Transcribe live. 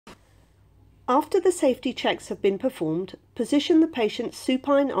After the safety checks have been performed, position the patient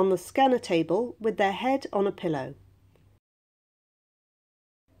supine on the scanner table with their head on a pillow.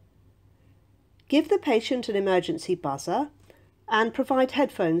 Give the patient an emergency buzzer and provide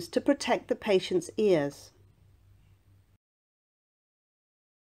headphones to protect the patient's ears.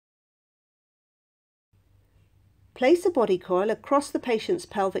 Place a body coil across the patient's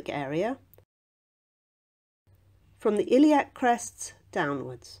pelvic area from the iliac crests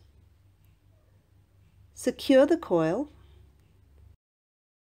downwards. Secure the coil .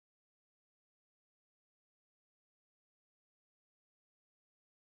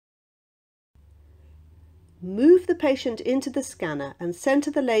 Move the patient into the scanner and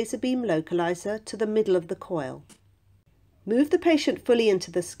center the laser beam localizer to the middle of the coil. Move the patient fully into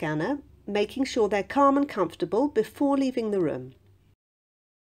the scanner, making sure they're calm and comfortable before leaving the room.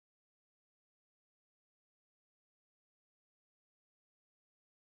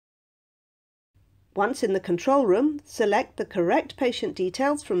 Once in the control room, select the correct patient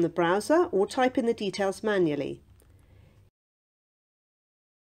details from the browser or type in the details manually.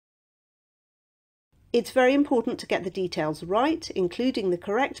 It's very important to get the details right, including the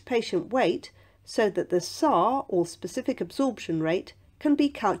correct patient weight, so that the SAR, or specific absorption rate, can be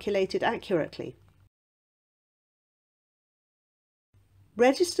calculated accurately.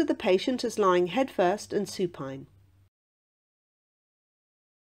 Register the patient as lying head first and supine.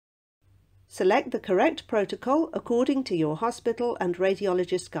 Select the correct protocol according to your hospital and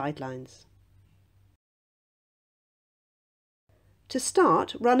radiologist guidelines. To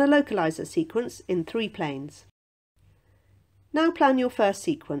start, run a localizer sequence in 3 planes. Now plan your first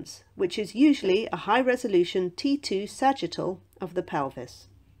sequence, which is usually a high-resolution T2 sagittal of the pelvis.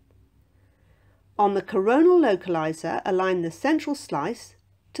 On the coronal localizer, align the central slice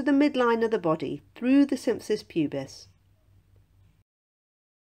to the midline of the body through the symphysis pubis.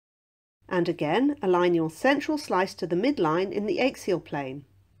 And again, align your central slice to the midline in the axial plane.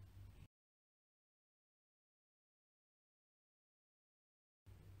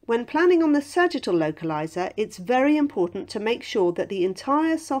 When planning on the sagittal localizer, it's very important to make sure that the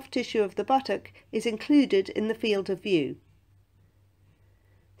entire soft tissue of the buttock is included in the field of view.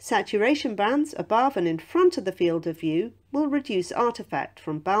 Saturation bands above and in front of the field of view will reduce artifact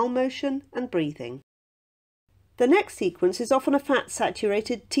from bowel motion and breathing. The next sequence is often a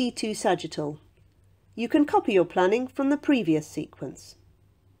fat-saturated T2 sagittal. You can copy your planning from the previous sequence.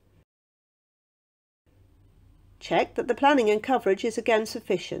 Check that the planning and coverage is again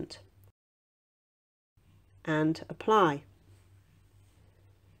sufficient. And apply.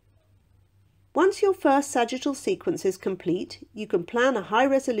 Once your first sagittal sequence is complete, you can plan a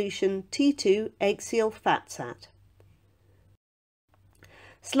high-resolution T2 axial fat-sat.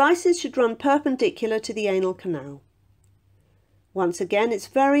 Slices should run perpendicular to the anal canal. Once again, it's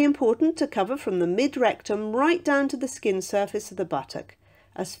very important to cover from the mid-rectum right down to the skin surface of the buttock,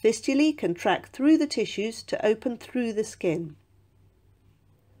 as fistulae can track through the tissues to open through the skin.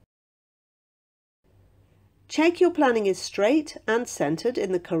 Check your planning is straight and centered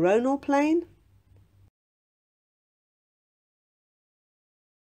in the coronal plane.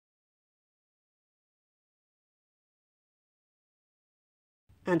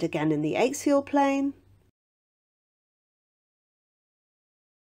 And again in the axial plane.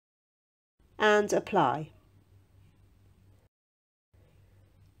 And apply.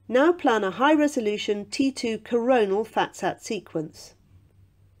 Now plan a high-resolution T2 coronal fat-sat sequence.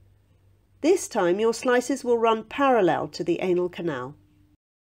 This time your slices will run parallel to the anal canal.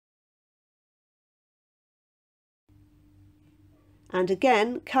 And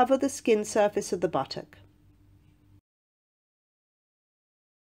again cover the skin surface of the buttock.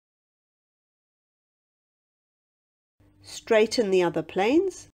 Straighten the other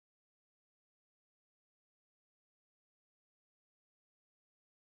planes.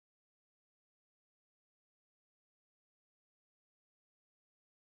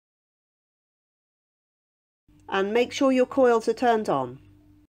 And make sure your coils are turned on.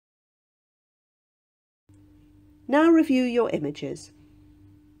 Now review your images.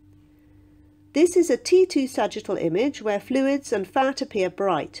 This is a T2 sagittal image where fluids and fat appear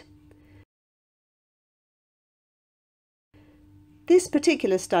bright. This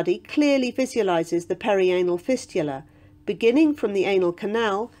particular study clearly visualizes the perianal fistula, beginning from the anal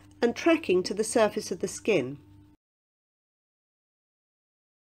canal and tracking to the surface of the skin.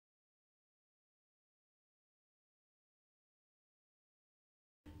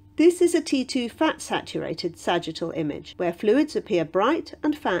 This is a T2 fat-saturated sagittal image, where fluids appear bright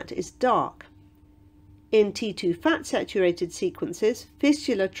and fat is dark. In T2 fat-saturated sequences,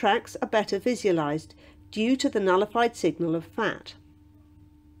 fistula tracks are better visualized due to the nullified signal of fat.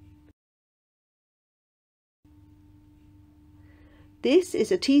 This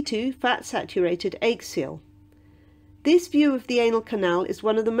is a T2 fat-saturated axial. This view of the anal canal is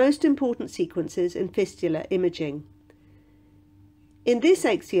one of the most important sequences in fistula imaging. In this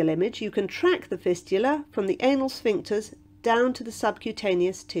axial image, you can track the fistula from the anal sphincters down to the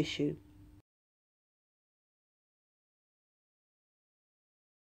subcutaneous tissue.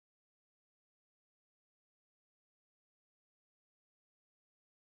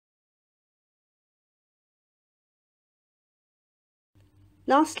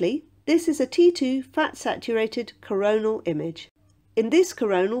 Lastly, this is a T2 fat-saturated coronal image. In this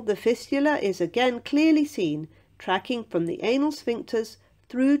coronal, the fistula is again clearly seen, tracking from the anal sphincters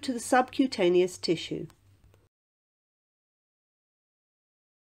through to the subcutaneous tissue.